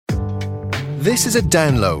This is a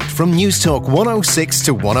download from Newstalk 106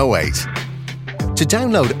 to 108. To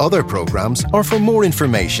download other programmes or for more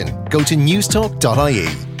information, go to newstalk.ie.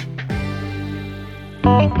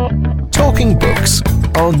 Talking Books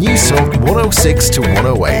on Newstalk 106 to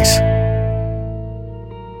 108.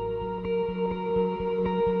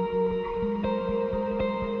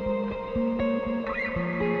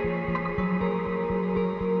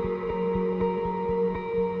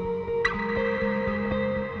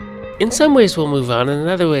 In some ways we'll move on, and in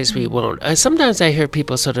other ways we won't. Sometimes I hear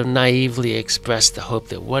people sort of naively express the hope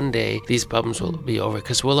that one day these problems will be over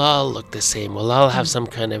because we'll all look the same. We'll all have some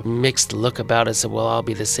kind of mixed look about us and we'll all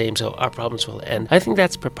be the same, so our problems will end. I think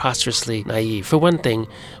that's preposterously naive. For one thing,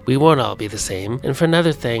 we won't all be the same. And for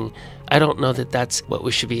another thing, I don't know that that's what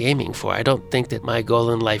we should be aiming for. I don't think that my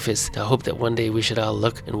goal in life is to hope that one day we should all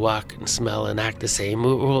look and walk and smell and act the same.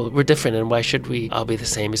 We're different, and why should we all be the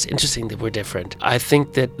same? It's interesting that we're different. I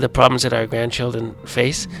think that the problems that our grandchildren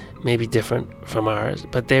face may be different from ours,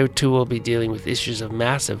 but they too will be dealing with issues of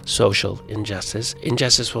massive social injustice.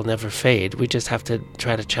 Injustice will never fade. We just have to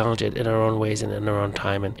try to challenge it in our own ways and in our own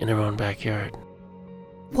time and in our own backyard.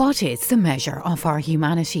 What is the measure of our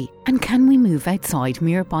humanity? And can we move outside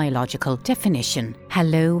mere biological definition?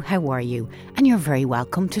 Hello, how are you? And you're very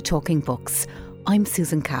welcome to Talking Books. I'm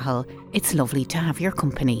Susan Cahill. It's lovely to have your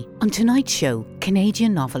company. On tonight's show,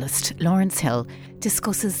 Canadian novelist Lawrence Hill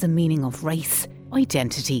discusses the meaning of race,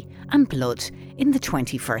 identity and blood in the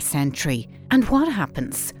 21st century. And what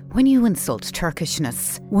happens when you insult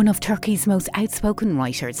Turkishness? One of Turkey's most outspoken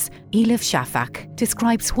writers, Elif Shafak,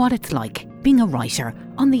 describes what it's like being a writer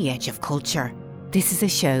on the edge of culture. This is a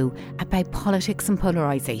show about politics and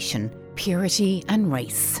polarisation, purity and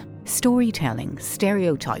race, storytelling,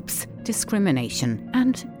 stereotypes, discrimination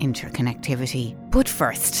and interconnectivity. But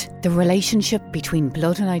first, the relationship between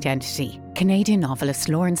blood and identity. Canadian novelist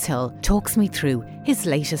Lawrence Hill talks me through his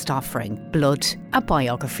latest offering, Blood, a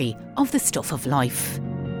biography of the stuff of life.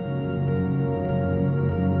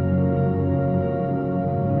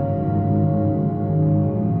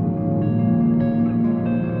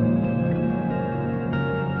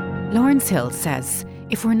 Lawrence Hill says,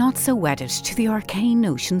 if we're not so wedded to the arcane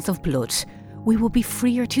notions of blood, we will be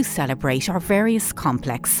freer to celebrate our various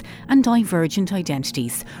complex and divergent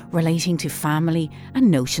identities relating to family and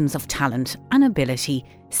notions of talent and ability,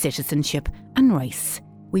 citizenship and race.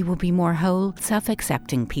 We will be more whole,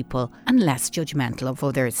 self-accepting people and less judgmental of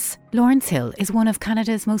others. Lawrence Hill is one of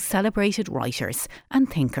Canada's most celebrated writers and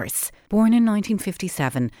thinkers. Born in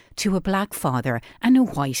 1957 to a black father and a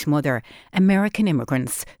white mother, American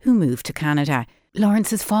immigrants who moved to Canada.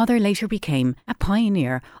 Lawrence's father later became a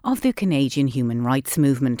pioneer of the Canadian human rights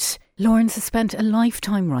movement. Lawrence has spent a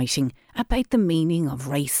lifetime writing about the meaning of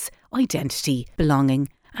race, identity, belonging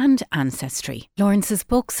and ancestry. Lawrence's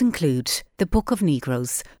books include The Book of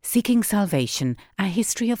Negroes, Seeking Salvation, A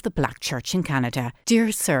History of the Black Church in Canada,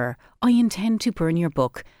 Dear Sir, I Intend to Burn Your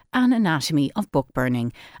Book, An Anatomy of Book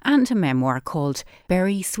Burning, and a memoir called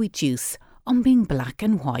Berry Sweet Juice on Being Black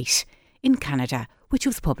and White in Canada, which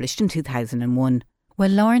was published in 2001. Well,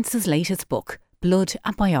 Lawrence's latest book, Blood,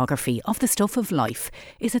 a biography of the stuff of life,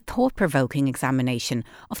 is a thought-provoking examination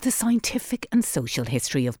of the scientific and social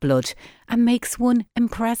history of blood and makes one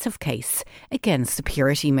impressive case against the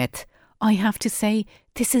purity myth. I have to say,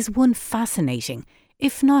 this is one fascinating,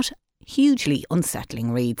 if not hugely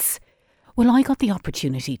unsettling reads. Well, I got the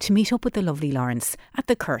opportunity to meet up with the lovely Lawrence at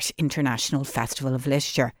the Curt International Festival of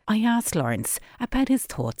Literature. I asked Lawrence about his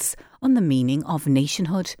thoughts on the meaning of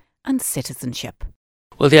nationhood and citizenship.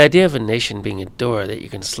 Well, the idea of a nation being a door that you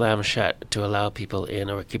can slam shut to allow people in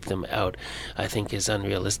or keep them out, I think is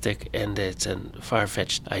unrealistic, and it's a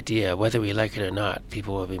far-fetched idea. Whether we like it or not,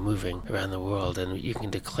 people will be moving around the world, and you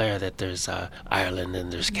can declare that there's Ireland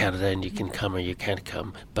and there's Canada, and you can come or you can't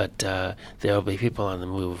come, but there will be people on the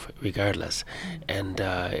move regardless. And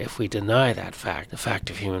if we deny that fact, the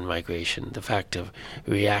fact of human migration, the fact of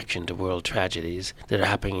reaction to world tragedies that are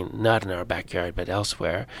happening not in our backyard but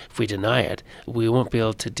elsewhere, if we deny it, we won't be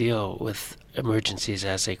able to deal with emergencies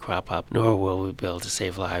as they crop up, nor will we be able to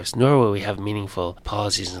save lives, nor will we have meaningful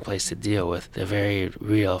policies in place to deal with the very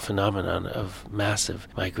real phenomenon of massive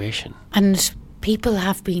migration. And people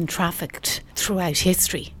have been trafficked throughout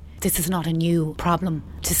history. This is not a new problem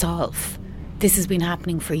to solve. This has been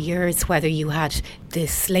happening for years, whether you had the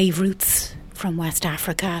slave routes from West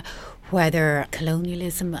Africa, whether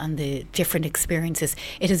colonialism and the different experiences,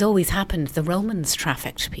 it has always happened. The Romans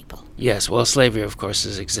trafficked people. Yes, well, slavery, of course,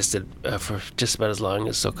 has existed for just about as long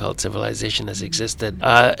as so-called civilization has existed.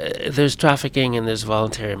 There's trafficking and there's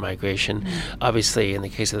voluntary migration. Obviously, in the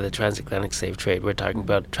case of the transatlantic slave trade, we're talking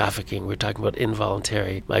about trafficking. We're talking about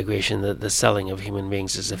involuntary migration, the selling of human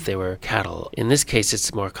beings as if they were cattle. In this case,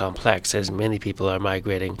 it's more complex, as many people are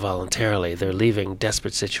migrating voluntarily. They're leaving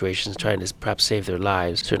desperate situations, trying to perhaps save their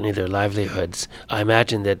lives, certainly their livelihoods. I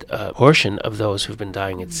imagine that a portion of those who've been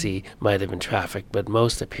dying at sea might have been trafficked, but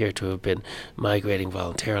most appear to have been migrating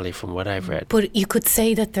voluntarily from what I've read. But you could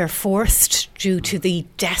say that they're forced due to the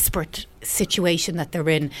desperate situation that they're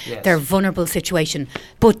in, Yes. their vulnerable situation,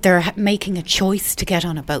 but they're making a choice to get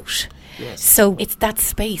on a boat. Yes. So it's that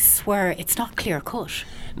space where it's not clear cut.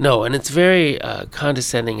 No, and it's very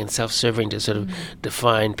condescending and self-serving to sort of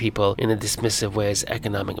define people in a dismissive way as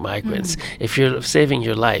economic migrants. If you're saving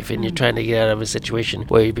your life and you're trying to get out of a situation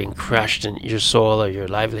where you're being crushed and your soul or your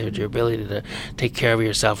livelihood, your ability to take care of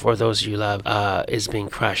yourself or those you love is being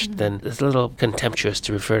crushed, then it's a little contemptuous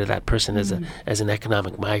to refer to that person as an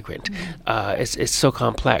economic migrant. It's so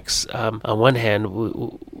complex. On one hand,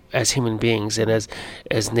 as human beings and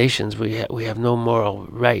as nations, we have no moral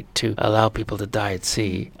right to allow people to die at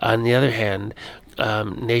sea. On the other hand,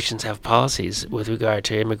 nations have policies with regard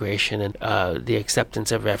to immigration and the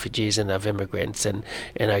acceptance of refugees and of immigrants, and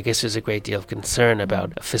I guess there's a great deal of concern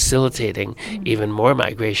about facilitating even more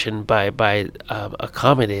migration by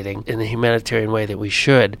accommodating in the humanitarian way that we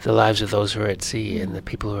should the lives of those who are at sea and the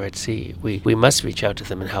people who are at sea. We must reach out to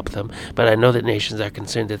them and help them, but I know that nations are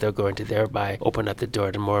concerned that they're going to thereby open up the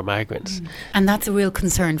door to more migrants. And that's a real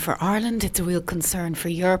concern for Ireland, it's a real concern for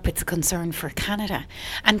Europe, it's a concern for Canada.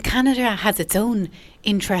 And Canada has its own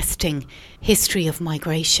interesting history of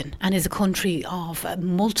migration and is a country of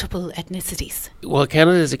multiple ethnicities. Well,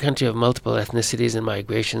 Canada is a country of multiple ethnicities and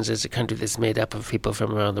migrations. It's a country that's made up of people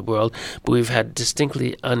from around the world, but we've had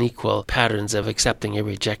distinctly unequal patterns of accepting and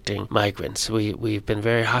rejecting migrants. We've been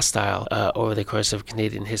very hostile over the course of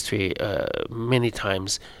Canadian history many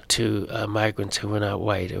times to migrants who were not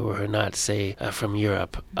white or who were not, say, from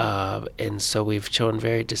Europe. And so we've shown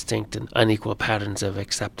very distinct and unequal patterns of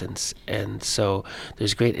acceptance. And so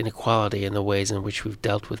there's great inequality in the ways in which we've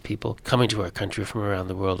dealt with people coming to our country from around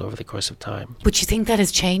the world over the course of time. But you think that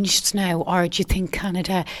has changed now, or do you think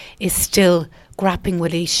Canada is still grappling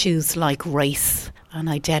with issues like race and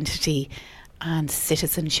identity and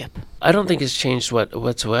citizenship? I don't think it's changed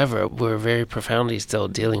whatsoever. We're very profoundly still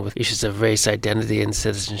dealing with issues of race, identity, and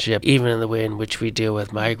citizenship, even in the way in which we deal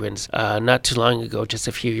with migrants. Not too long ago, just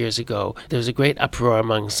a few years ago, there was a great uproar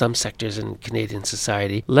among some sectors in Canadian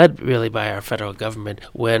society, led really by our federal government,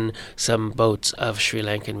 when some boats of Sri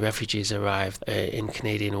Lankan refugees arrived in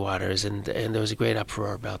Canadian waters, and there was a great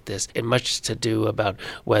uproar about this, and much to do about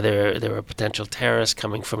whether there were potential terrorists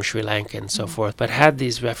coming from Sri Lanka and so forth. But had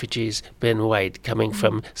these refugees been white, coming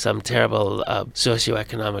from some terrible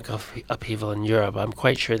socioeconomic upheaval in Europe, I'm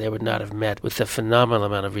quite sure they would not have met with the phenomenal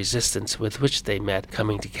amount of resistance with which they met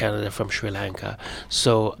coming to Canada from Sri Lanka.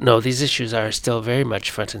 So, no, these issues are still very much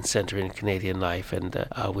front and center in Canadian life, and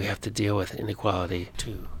we have to deal with inequality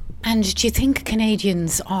too. And do you think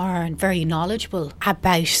Canadians are very knowledgeable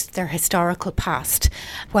about their historical past,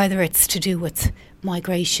 whether it's to do with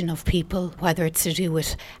migration of people, whether it's to do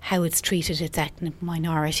with how it's treated its ethnic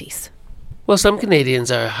minorities? Well, some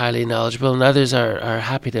Canadians are highly knowledgeable and others are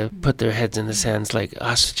happy to put their heads in the sands like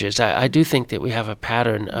ostriches. I do think that we have a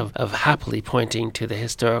pattern of happily pointing to the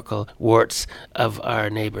historical warts of our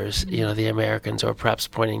neighbours, the Americans, or perhaps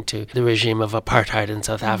pointing to the regime of apartheid in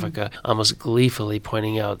South Africa, almost gleefully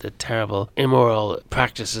pointing out the terrible, immoral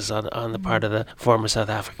practices on the part of the former South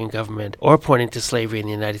African government, or pointing to slavery in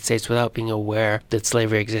the United States without being aware that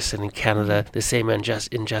slavery existed in Canada, the same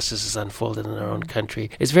injustices unfolded in our own country.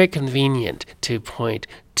 It's very convenient to point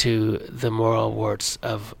to the moral warts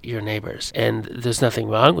of your neighbors. And there's nothing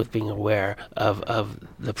wrong with being aware of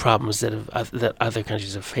the problems that other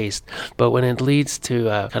countries have faced. But when it leads to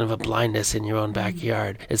kind of a blindness in your own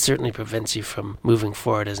backyard, it certainly prevents you from moving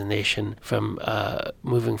forward as a nation, from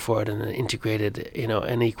moving forward in an integrated,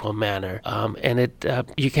 an equal manner. And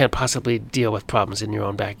you can't possibly deal with problems in your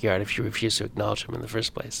own backyard if you refuse to acknowledge them in the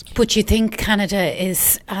first place. But you think Canada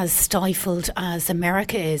is as stifled as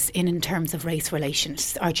America is in terms of race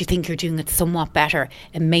relations? Or do you think you're doing it somewhat better?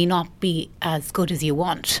 It may not be as good as you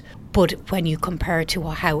want, but when you compare to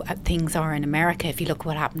how things are in America, if you look at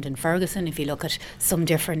what happened in Ferguson, if you look at some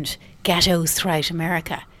different ghettos throughout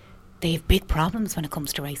America, they have big problems when it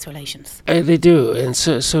comes to race relations. They do, and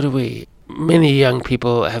so do we. many young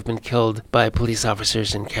people have been killed by police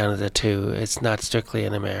officers in Canada too. It's not strictly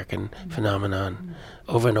an American phenomenon.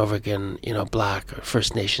 Over and over again, Black or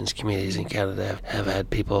First Nations communities in Canada have had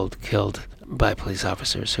people killed by police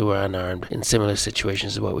officers who were unarmed in similar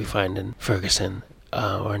situations to what we find in Ferguson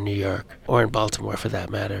or New York or in Baltimore for that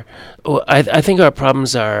matter. I think our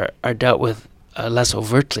problems are dealt with less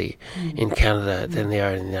overtly in Canada than they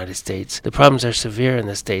are in the United States. The problems are severe in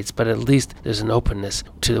the States, but at least there's an openness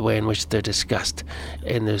to the way in which they're discussed,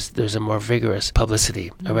 and there's a more vigorous publicity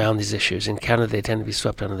around these issues. In Canada, they tend to be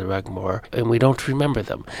swept under the rug more, and we don't remember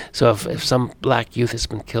them. So if some Black youth has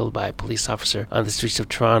been killed by a police officer on the streets of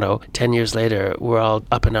Toronto, 10 years later, we're all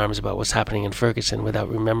up in arms about what's happening in Ferguson without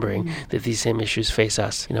remembering that these same issues face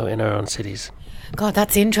us, in our own cities. God,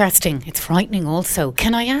 that's interesting. It's frightening also.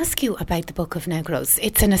 Can I ask you about the Book of Negros?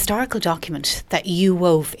 It's an historical document that you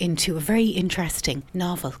wove into a very interesting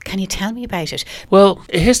novel. Can you tell me about it? Well,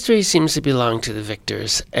 history seems to belong to the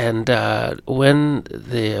victors, and when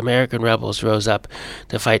the American rebels rose up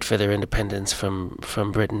to fight for their independence from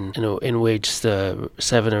Britain, and waged the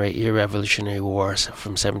 7 or 8 year Revolutionary Wars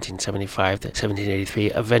from 1775 to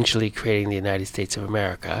 1783, eventually creating the United States of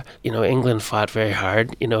America, England fought very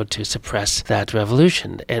hard, to suppress that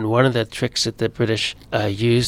revolution. And one of the tricks that the British used